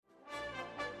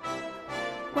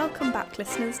Welcome back,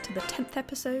 listeners, to the 10th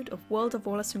episode of World of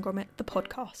Wallace and Gromit, the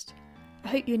podcast. I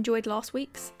hope you enjoyed last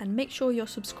week's, and make sure you're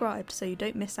subscribed so you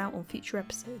don't miss out on future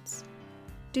episodes.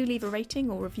 Do leave a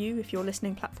rating or review if your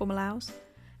listening platform allows,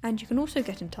 and you can also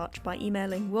get in touch by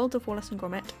emailing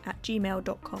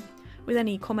worldofwallaceandgromit@gmail.com with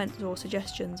any comments or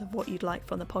suggestions of what you'd like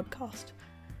from the podcast.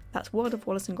 That's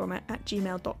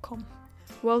worldofwallaceandgromit@gmail.com.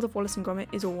 World of Wallace and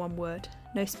Gromit is all one word,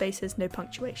 no spaces, no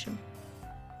punctuation.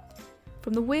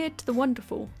 From the weird to the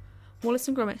wonderful, Wallace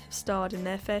and Gromit have starred in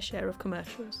their fair share of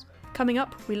commercials. Coming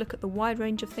up, we look at the wide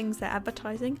range of things they're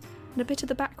advertising and a bit of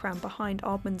the background behind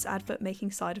Aardman's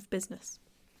advert-making side of business.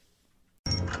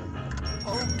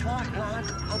 Hold tight, lad,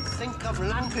 and think of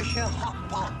Lancashire hot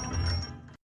pot.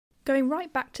 Going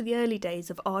right back to the early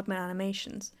days of Aardman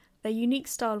Animations, their unique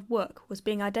style of work was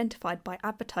being identified by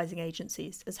advertising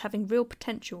agencies as having real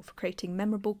potential for creating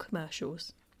memorable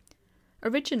commercials.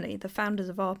 Originally, the founders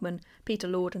of Aardman, Peter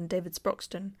Lord and David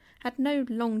Sproxton, had no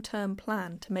long-term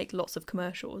plan to make lots of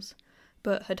commercials,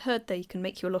 but had heard they can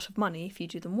make you a lot of money if you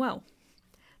do them well.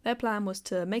 Their plan was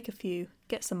to make a few,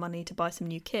 get some money to buy some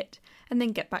new kit, and then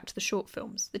get back to the short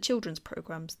films, the children's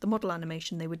programmes, the model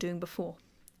animation they were doing before.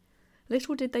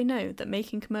 Little did they know that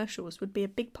making commercials would be a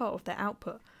big part of their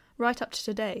output, right up to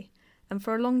today, and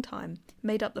for a long time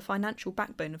made up the financial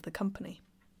backbone of the company.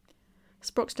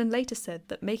 Sproxton later said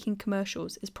that making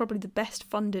commercials is probably the best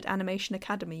funded animation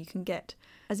academy you can get,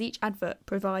 as each advert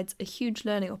provides a huge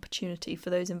learning opportunity for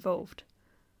those involved.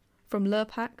 From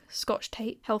Lurpak, Scotch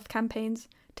Tape, health campaigns,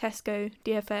 Tesco,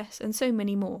 DFS and so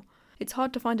many more, it's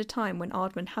hard to find a time when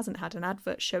Aardman hasn't had an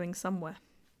advert showing somewhere.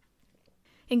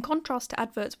 In contrast to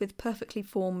adverts with perfectly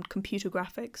formed computer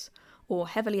graphics or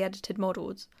heavily edited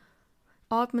models,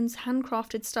 Aardman's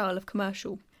handcrafted style of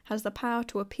commercial has the power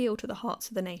to appeal to the hearts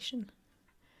of the nation.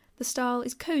 The style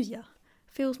is cosier,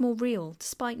 feels more real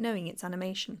despite knowing it's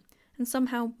animation, and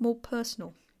somehow more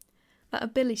personal. That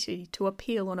ability to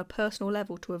appeal on a personal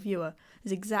level to a viewer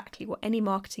is exactly what any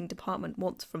marketing department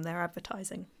wants from their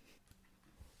advertising.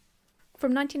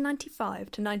 From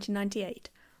 1995 to 1998,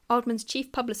 Aardman's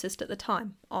chief publicist at the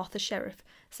time, Arthur Sheriff,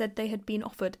 said they had been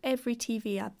offered every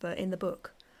TV advert in the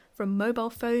book, from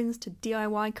mobile phones to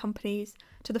DIY companies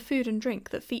to the food and drink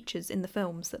that features in the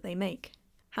films that they make.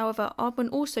 However,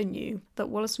 Aardman also knew that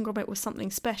Wallace and Gromit was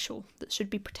something special that should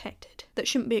be protected, that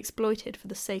shouldn't be exploited for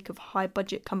the sake of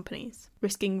high-budget companies,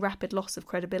 risking rapid loss of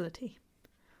credibility.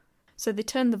 So they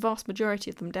turned the vast majority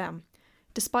of them down,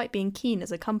 despite being keen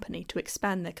as a company to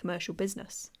expand their commercial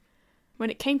business. When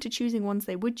it came to choosing ones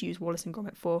they would use Wallace and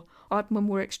Gromit for, Aardman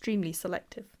were extremely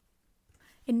selective.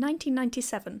 In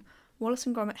 1997, Wallace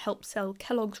and Gromit helped sell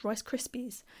Kellogg's Rice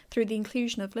Krispies through the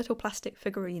inclusion of little plastic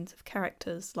figurines of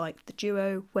characters like the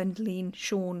duo, Wendeline,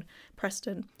 Sean,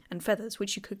 Preston, and Feathers,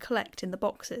 which you could collect in the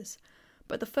boxes.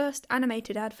 But the first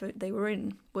animated advert they were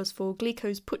in was for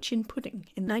Glico's Puchin Pudding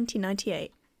in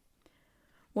 1998.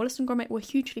 Wallace and Gromit were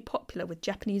hugely popular with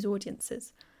Japanese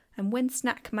audiences, and when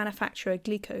snack manufacturer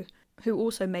Glico, who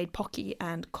also made Pocky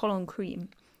and Colon Cream,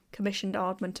 commissioned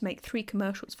Aardman to make 3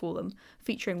 commercials for them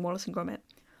featuring Wallace and Gromit,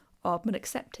 Aardman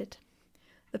accepted.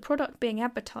 The product being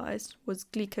advertised was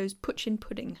Glico's Puchin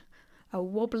Pudding, a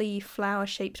wobbly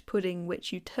flower-shaped pudding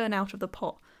which you turn out of the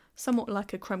pot, somewhat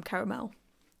like a creme caramel.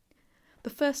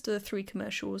 The first of the 3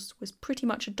 commercials was pretty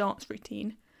much a dance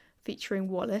routine, featuring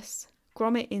Wallace,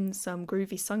 Gromit in some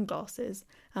groovy sunglasses,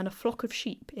 and a flock of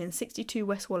sheep in 62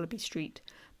 West Wallaby Street,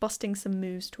 busting some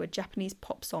moves to a Japanese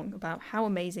pop song about how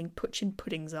amazing Puchin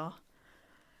puddings are.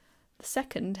 The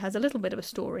second has a little bit of a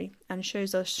story and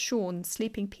shows us Sean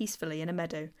sleeping peacefully in a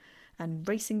meadow and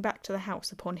racing back to the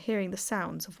house upon hearing the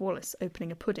sounds of Wallace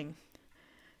opening a pudding.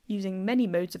 Using many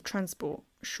modes of transport,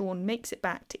 Sean makes it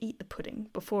back to eat the pudding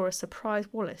before a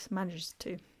surprise Wallace manages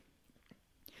to.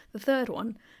 The third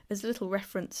one is a little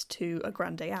reference to A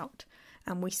Grand Day Out,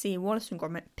 and we see Wallace and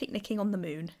Gromit picnicking on the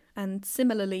moon, and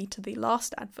similarly to the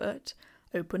last advert,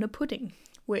 open a pudding,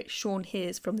 which Sean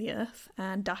hears from the Earth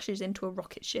and dashes into a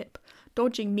rocket ship,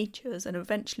 dodging meteors and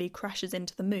eventually crashes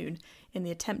into the moon in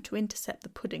the attempt to intercept the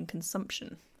pudding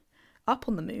consumption. Up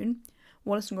on the moon,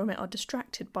 Wallace and Gromit are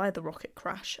distracted by the rocket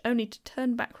crash, only to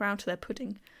turn back round to their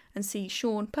pudding and see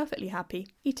Sean perfectly happy,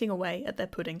 eating away at their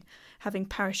pudding, having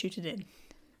parachuted in.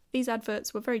 These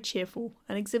adverts were very cheerful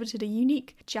and exhibited a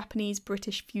unique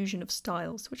Japanese-British fusion of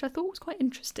styles, which I thought was quite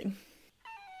interesting.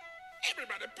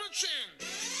 Everybody push in!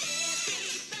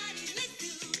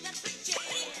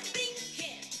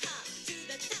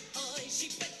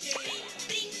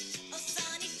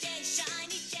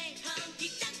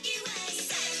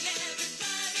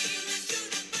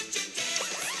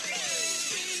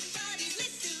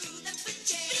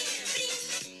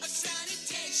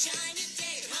 Shiny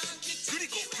day.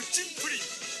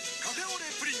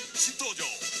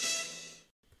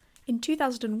 In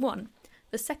 2001,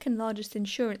 the second largest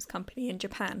insurance company in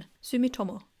Japan,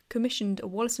 Sumitomo, commissioned a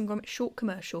Wallace and Gromit short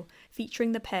commercial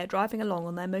featuring the pair driving along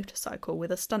on their motorcycle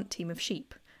with a stunt team of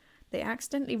sheep. They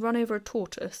accidentally run over a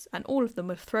tortoise and all of them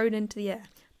were thrown into the air,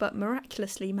 but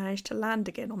miraculously managed to land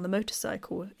again on the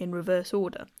motorcycle in reverse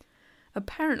order.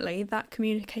 Apparently, that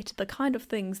communicated the kind of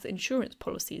things that insurance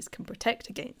policies can protect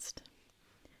against.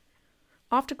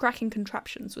 After Cracking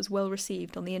Contraptions was well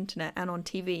received on the internet and on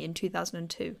TV in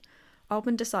 2002,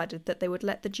 Aardman decided that they would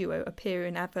let the duo appear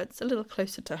in adverts a little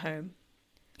closer to home.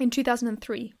 In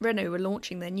 2003, Renault were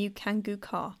launching their new Kangoo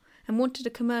car and wanted a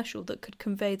commercial that could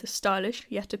convey the stylish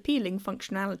yet appealing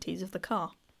functionalities of the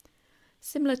car.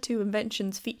 Similar to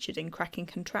inventions featured in Cracking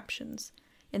Contraptions,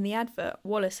 in the advert,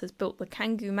 Wallace has built the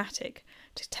Kangoo-matic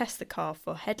to test the car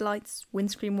for headlights,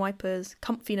 windscreen wipers,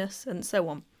 comfiness, and so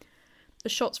on. The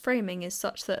shot's framing is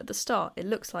such that at the start it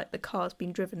looks like the car's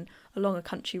been driven along a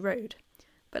country road,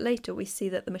 but later we see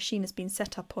that the machine has been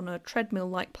set up on a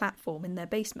treadmill-like platform in their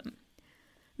basement.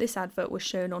 This advert was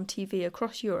shown on TV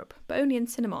across Europe, but only in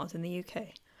cinemas in the UK.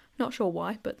 Not sure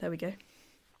why, but there we go.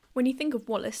 When you think of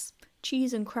Wallace,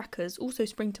 cheese and crackers also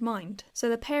spring to mind, so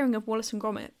the pairing of Wallace and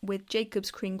Gromit with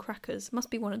Jacob's Cream crackers must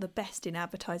be one of the best in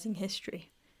advertising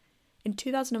history. In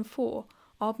 2004,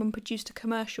 Aardman produced a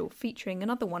commercial featuring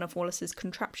another one of Wallace's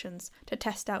contraptions to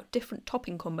test out different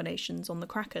topping combinations on the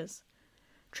crackers.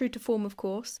 True to form, of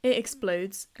course, it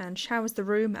explodes and showers the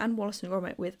room and Wallace and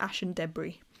Gromit with ash and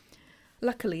debris.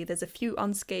 Luckily, there's a few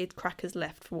unscathed crackers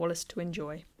left for Wallace to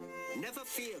enjoy. Never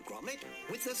fear, Gromit.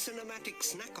 With the Cinematic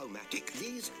Snack-O-Matic,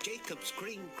 these Jacob's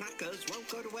Cream crackers won't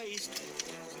go to waste.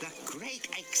 The great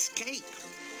escape.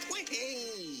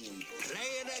 Whee!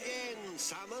 Play it again,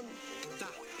 Salmon. The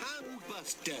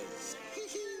Handbusters.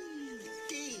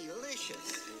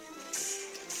 Delicious.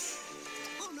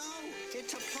 Oh no,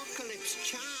 it's Apocalypse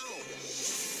Chow.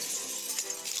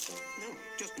 No,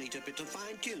 just need a bit of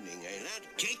fine-tuning, eh, lad?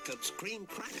 Jacob's Cream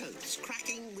crackers,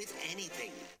 cracking with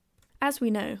anything. As we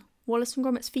know, Wallace and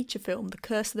Gromit's feature film The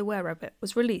Curse of the Were-Rabbit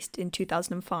was released in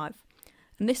 2005,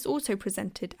 and this also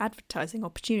presented advertising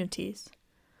opportunities.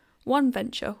 One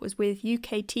venture was with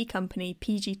UK tea company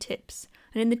PG Tips,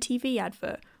 and in the TV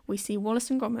advert we see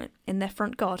Wallace and Gromit in their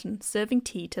front garden serving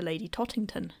tea to Lady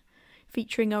Tottington,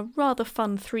 featuring a rather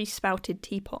fun three-spouted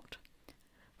teapot.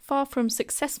 Far from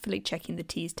successfully checking the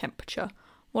tea's temperature,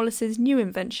 Wallace's new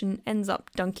invention ends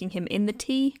up dunking him in the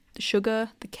tea, the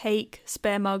sugar, the cake,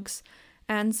 spare mugs,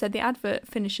 and so the advert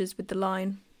finishes with the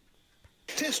line,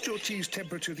 Test your tea's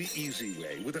temperature the easy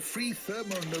way with a free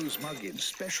thermal nose mug in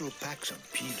special packs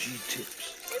of PG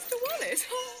Tips. Mr. Wallace!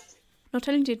 Not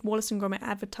only did Wallace and Gromit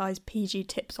advertise PG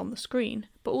Tips on the screen,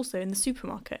 but also in the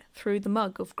supermarket through the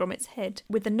mug of Gromit's head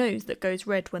with the nose that goes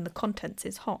red when the contents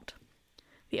is hot.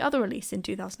 The other release in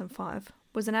 2005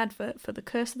 was an advert for the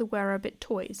Curse of the Were-Rabbit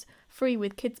toys, free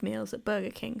with kids' meals at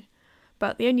Burger King.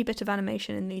 But the only bit of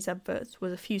animation in these adverts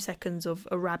was a few seconds of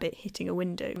a rabbit hitting a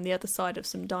window on the other side of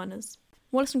some diners.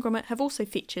 Wallace and Gromit have also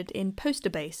featured in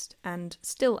poster-based and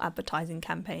still advertising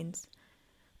campaigns.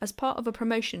 As part of a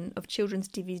promotion of children's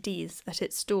DVDs at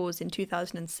its stores in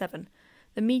 2007,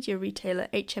 the media retailer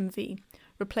HMV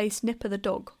replaced Nipper the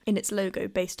dog in its logo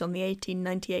based on the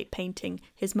 1898 painting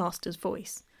His Master's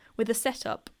Voice, with a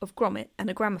setup of Gromit and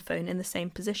a gramophone in the same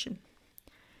position.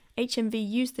 HMV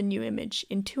used the new image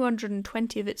in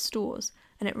 220 of its stores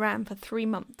and it ran for 3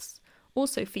 months,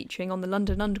 also featuring on the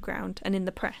London Underground and in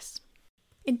the press.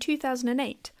 In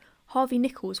 2008, Harvey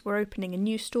Nichols were opening a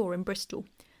new store in Bristol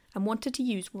and wanted to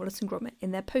use Wallace and Gromit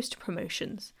in their poster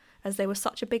promotions as they were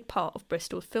such a big part of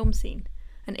Bristol's film scene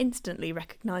and instantly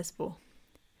recognisable.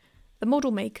 The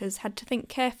model makers had to think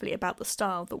carefully about the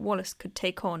style that Wallace could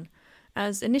take on,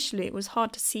 as initially it was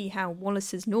hard to see how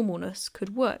Wallace's normalness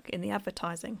could work in the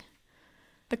advertising.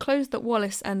 The clothes that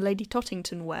Wallace and Lady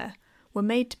Tottington wear were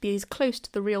made to be as close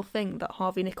to the real thing that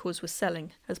Harvey Nichols was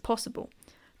selling as possible,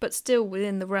 but still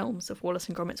within the realms of Wallace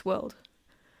and Gromit's world.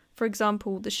 For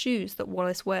example, the shoes that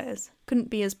Wallace wears couldn't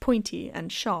be as pointy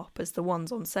and sharp as the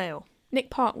ones on sale. Nick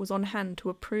Park was on hand to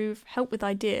approve, help with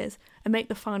ideas, and make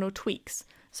the final tweaks,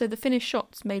 so the finished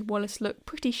shots made Wallace look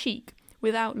pretty chic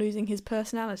without losing his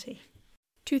personality.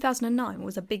 2009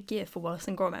 was a big year for Wallace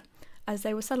and Gromit, as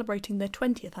they were celebrating their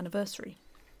 20th anniversary.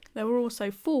 There were also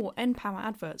 4 npower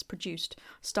adverts produced,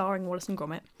 starring Wallace and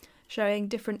Gromit, showing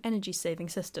different energy-saving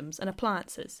systems and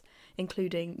appliances,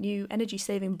 including new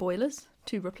energy-saving boilers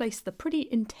to replace the pretty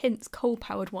intense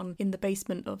coal-powered one in the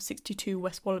basement of 62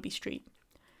 West Wallaby Street,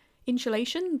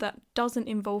 insulation that doesn't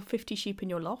involve 50 sheep in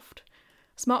your loft,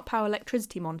 smart power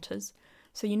electricity monitors,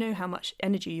 so you know how much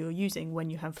energy you're using when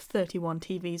you have 31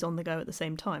 TVs on the go at the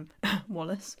same time,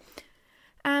 Wallace,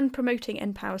 and promoting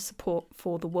npower's support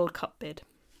for the World Cup bid.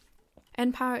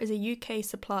 npower is a UK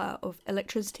supplier of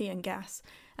electricity and gas,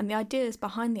 and the ideas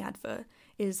behind the advert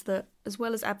is that, as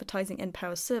well as advertising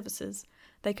npower's services,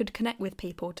 they could connect with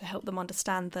people to help them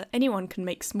understand that anyone can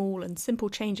make small and simple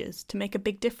changes to make a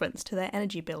big difference to their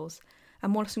energy bills,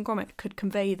 and Wallace & Gromit could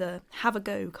convey the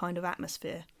have-a-go kind of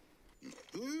atmosphere.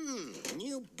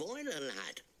 New boiler,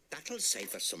 lad. That'll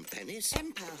save us some pennies.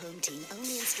 npower Home Team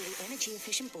only install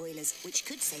energy-efficient boilers, which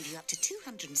could save you up to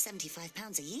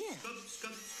 £275 a year.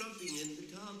 Scrubbing in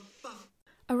the tub.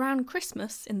 Around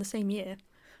Christmas in the same year,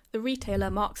 the retailer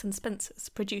Marks & Spencer's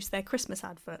produced their Christmas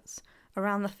adverts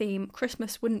around the theme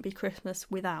Christmas wouldn't be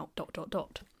Christmas without ...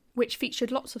 which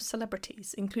featured lots of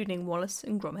celebrities, including Wallace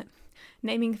and Gromit,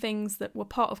 naming things that were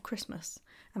part of Christmas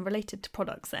and related to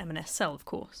products that M&S sell, of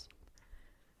course.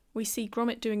 We see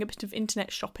Gromit doing a bit of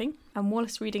internet shopping and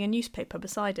Wallace reading a newspaper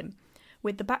beside him,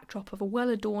 with the backdrop of a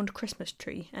well-adorned Christmas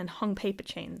tree and hung paper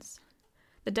chains.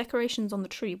 The decorations on the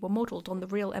tree were modelled on the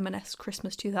real M&S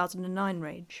Christmas 2009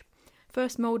 range,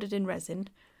 first moulded in resin,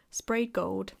 sprayed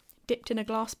gold, dipped in a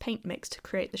glass paint mix to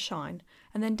create the shine,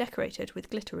 and then decorated with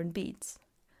glitter and beads.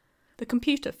 The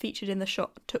computer featured in the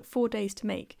shot took 4 days to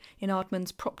make in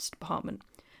Aardman's props department,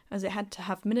 as it had to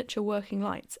have miniature working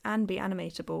lights and be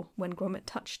animatable when Gromit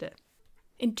touched it.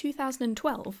 In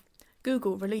 2012,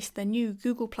 Google released their new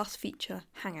Google Plus feature,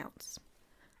 Hangouts.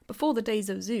 Before the days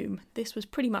of Zoom, this was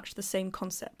pretty much the same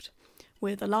concept,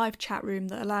 with a live chat room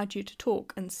that allowed you to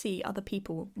talk and see other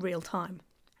people real time.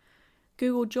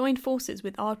 Google joined forces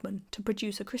with Aardman to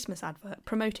produce a Christmas advert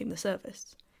promoting the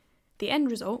service. The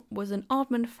end result was an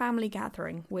Aardman family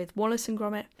gathering with Wallace and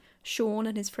Gromit, Sean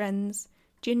and his friends,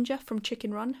 Ginger from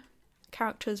Chicken Run,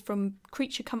 characters from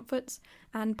Creature Comforts,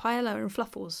 and Paella and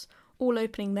Fluffles, all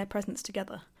opening their presents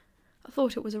together. I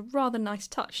thought it was a rather nice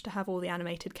touch to have all the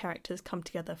animated characters come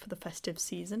together for the festive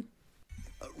season.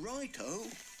 Righto.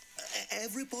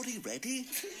 Everybody ready?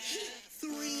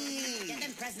 3. Get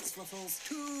them presents, Fluffles.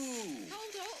 2.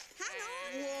 Hold up.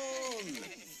 Hang on. 1.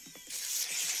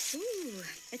 Ooh,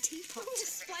 a teapot. Oh,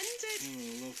 splendid.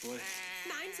 Oh, lovely.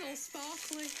 Mine's all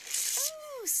sparkly.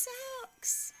 Oh,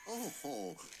 socks.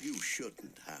 Oh, you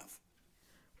shouldn't have.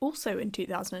 Also in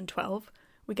 2012,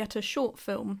 we get a short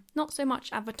film, not so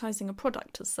much advertising a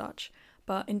product as such,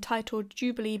 but entitled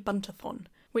Jubilee Buntathon,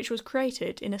 which was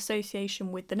created in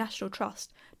association with the National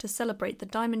Trust to celebrate the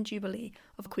Diamond Jubilee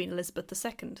of Queen Elizabeth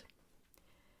II.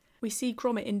 We see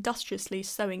Gromit industriously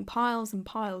sewing piles and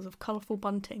piles of colourful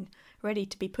bunting, ready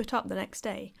to be put up the next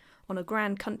day on a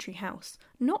grand country house,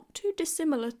 not too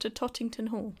dissimilar to Tottington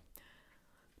Hall.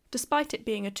 Despite it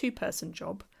being a 2-person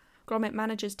job, Gromit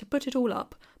manages to put it all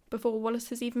up before Wallace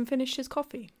has even finished his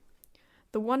coffee.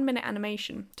 The 1-minute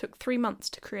animation took 3 months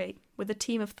to create, with a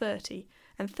team of 30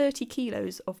 and 30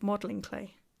 kilos of modelling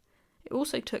clay. It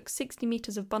also took 60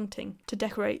 metres of bunting to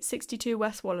decorate 62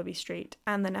 West Wallaby Street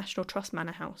and the National Trust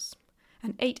Manor House,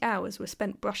 and 8 hours were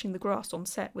spent brushing the grass on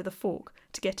set with a fork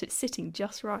to get it sitting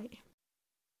just right.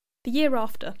 The year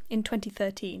after, in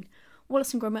 2013,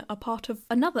 Wallace and Gromit are part of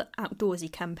another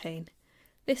outdoorsy campaign,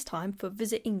 this time for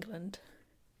Visit England.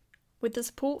 With the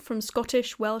support from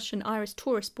Scottish, Welsh and Irish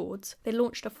tourist boards, they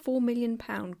launched a £4 million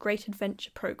Great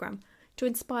Adventure programme to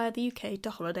inspire the UK to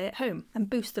holiday at home and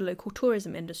boost the local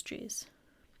tourism industries.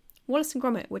 Wallace and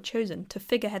Gromit were chosen to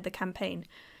figurehead the campaign,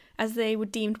 as they were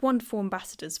deemed wonderful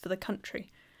ambassadors for the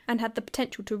country and had the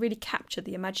potential to really capture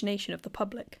the imagination of the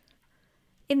public.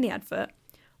 In the advert,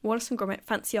 Wallace and Gromit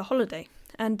fancy a holiday,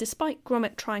 and despite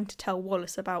Gromit trying to tell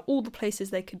Wallace about all the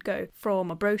places they could go from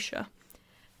a brochure,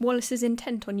 Wallace is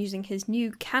intent on using his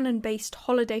new Canon-based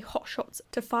holiday hotshots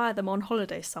to fire them on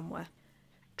holiday somewhere.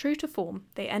 True to form,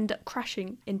 they end up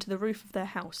crashing into the roof of their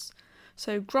house,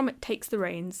 so Gromit takes the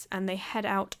reins and they head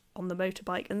out on the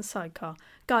motorbike and sidecar,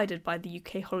 guided by the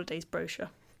UK Holidays brochure.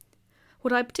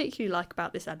 What I particularly like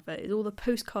about this advert is all the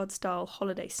postcard-style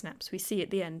holiday snaps we see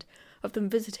at the end of them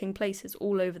visiting places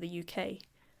all over the UK.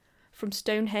 From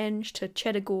Stonehenge to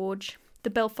Cheddar Gorge, the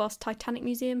Belfast Titanic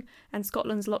Museum and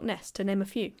Scotland's Loch Ness, to name a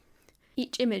few.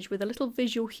 Each image with a little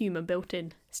visual humour built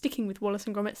in, sticking with Wallace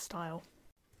and Gromit's style.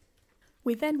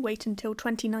 We then wait until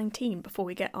 2019 before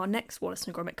we get our next Wallace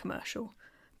and Gromit commercial,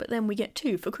 but then we get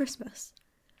 2 for Christmas.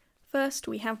 First,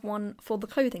 we have one for the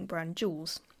clothing brand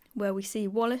Joules, where we see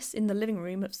Wallace in the living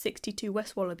room of 62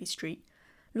 West Wallaby Street,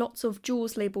 lots of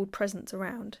Joules labelled presents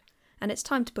around, and it's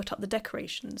time to put up the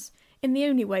decorations, in the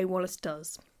only way Wallace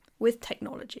does, with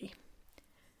technology.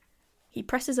 He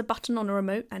presses a button on a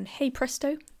remote and hey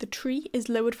presto, the tree is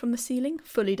lowered from the ceiling,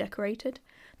 fully decorated,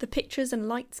 The pictures and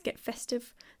lights get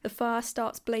festive, the fire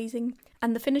starts blazing,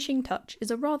 and the finishing touch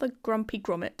is a rather grumpy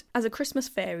Gromit as a Christmas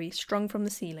fairy strung from the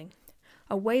ceiling.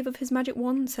 A wave of his magic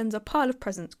wand sends a pile of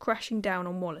presents crashing down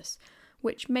on Wallace,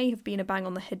 which may have been a bang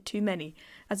on the head too many,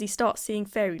 as he starts seeing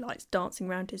fairy lights dancing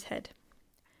round his head.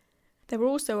 There were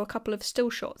also a couple of still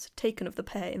shots taken of the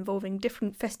pair involving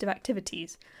different festive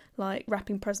activities, like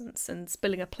wrapping presents and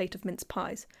spilling a plate of mince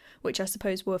pies, which I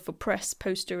suppose were for press,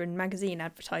 poster and magazine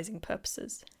advertising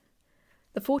purposes.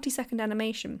 The 40-second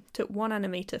animation took one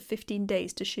animator 15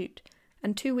 days to shoot,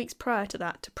 and 2 weeks prior to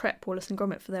that to prep Wallace and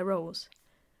Gromit for their roles.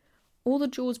 All the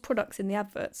Joules products in the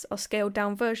adverts are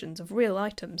scaled-down versions of real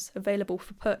items available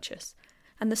for purchase,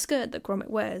 and the skirt that Gromit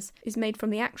wears is made from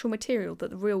the actual material that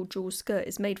the real Joules skirt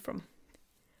is made from.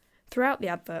 Throughout the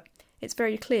advert, it's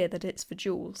very clear that it's for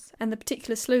Joules, and the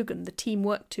particular slogan the team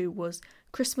worked to was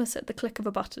 "Christmas at the click of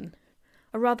a button,"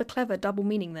 a rather clever double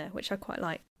meaning there, which I quite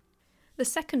like. The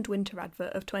second winter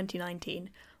advert of 2019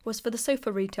 was for the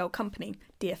sofa retail company,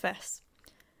 DFS.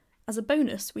 As a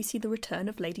bonus, we see the return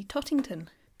of Lady Tottington,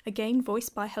 again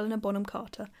voiced by Helena Bonham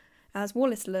Carter, as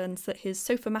Wallace learns that his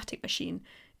Sofa-matic machine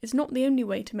is not the only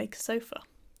way to make a sofa.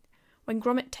 When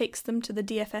Gromit takes them to the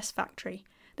DFS factory,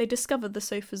 they discover the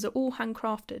sofas are all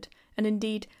handcrafted, and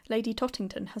indeed Lady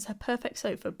Tottington has her perfect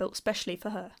sofa built specially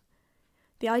for her.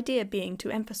 The idea being to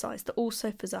emphasise that all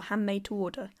sofas are handmade to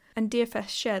order, and DFS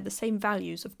share the same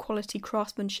values of quality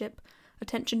craftsmanship,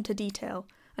 attention to detail,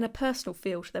 and a personal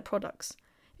feel to their products,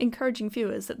 encouraging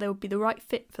viewers that they will be the right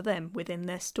fit for them within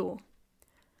their store.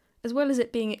 As well as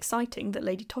it being exciting that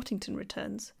Lady Tottington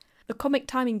returns, the comic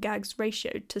timing gags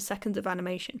ratioed to seconds of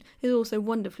animation is also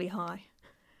wonderfully high.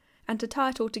 And to tie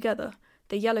it all together,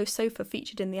 the yellow sofa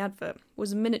featured in the advert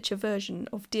was a miniature version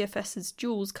of DFS's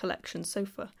Joules collection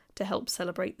sofa to help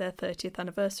celebrate their 30th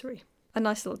anniversary. A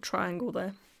nice little triangle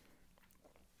there.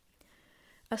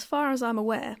 As far as I'm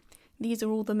aware, these are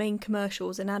all the main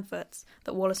commercials and adverts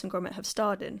that Wallace and Gromit have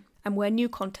starred in, and where new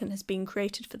content has been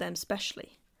created for them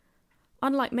specially.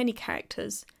 Unlike many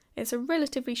characters, it's a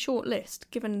relatively short list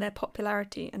given their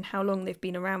popularity and how long they've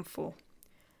been around for.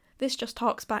 This just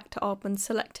harks back to Aardman's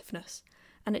selectiveness,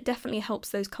 and it definitely helps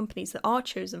those companies that are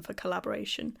chosen for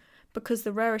collaboration, because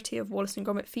the rarity of Wallace and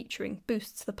Gromit featuring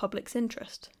boosts the public's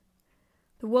interest.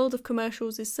 The world of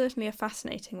commercials is certainly a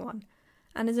fascinating one,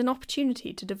 and is an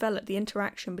opportunity to develop the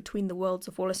interaction between the worlds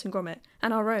of Wallace and Gromit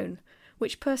and our own,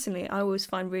 which personally I always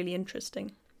find really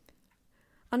interesting.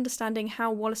 Understanding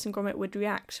how Wallace and Gromit would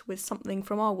react with something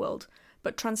from our world,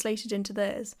 but translated into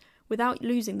theirs, without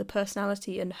losing the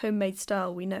personality and homemade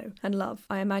style we know and love,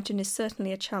 I imagine is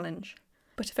certainly a challenge.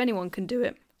 But if anyone can do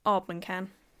it, Aardman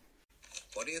can.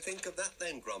 What do you think of that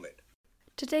then, Gromit?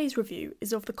 Today's review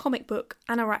is of the comic book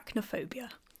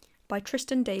Anarachnophobia by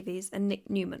Tristan Davies and Nick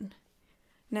Newman.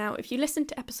 Now, if you listened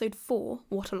to episode 4,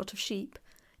 What a Lot of Sheep,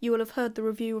 you will have heard the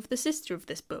review of the sister of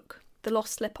this book, The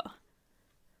Lost Slipper.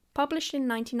 Published in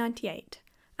 1998,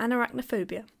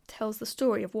 Anarachnophobia tells the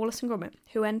story of Wallace and Gromit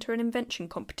who enter an invention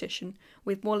competition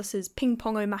with Wallace's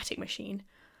ping-pong-o-matic machine,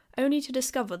 only to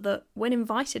discover that, when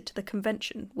invited to the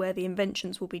convention where the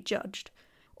inventions will be judged,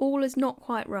 all is not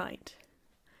quite right.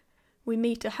 We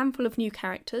meet a handful of new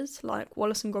characters, like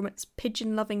Wallace and Gromit's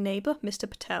pigeon-loving neighbour, Mr.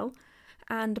 Patel,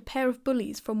 and a pair of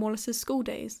bullies from Wallace's school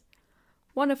days,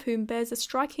 one of whom bears a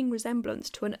striking resemblance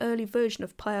to an early version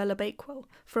of Paella Bakewell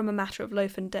from A Matter of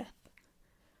Loaf and Death.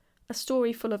 A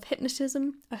story full of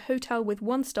hypnotism, a hotel with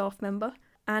one staff member,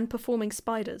 and performing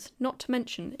spiders, not to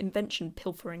mention invention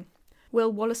pilfering.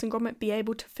 Will Wallace and Gromit be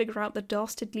able to figure out the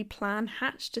dastardly plan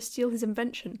hatched to steal his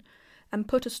invention, and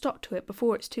put a stop to it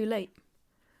before it's too late?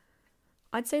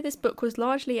 I'd say this book was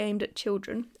largely aimed at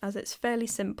children, as it's fairly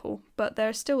simple, but there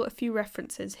are still a few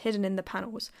references hidden in the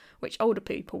panels, which older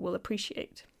people will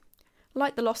appreciate.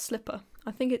 Like The Lost Slipper,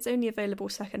 I think it's only available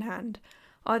second-hand,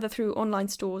 either through online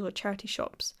stores or charity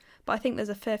shops, but I think there's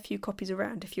a fair few copies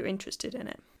around if you're interested in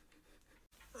it.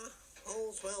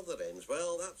 All's well that ends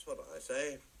well, that's what I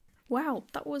say. Wow,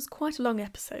 that was quite a long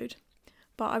episode,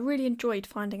 but I really enjoyed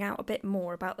finding out a bit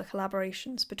more about the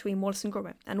collaborations between Wallace and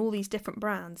Gromit and all these different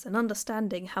brands, and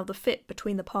understanding how the fit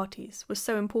between the parties was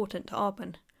so important to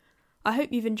Aardman. I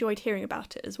hope you've enjoyed hearing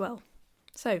about it as well.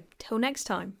 So, till next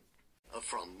time.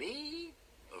 From me,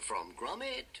 from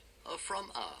Gromit, from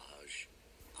Arj.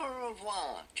 Au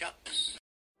revoir, chaps.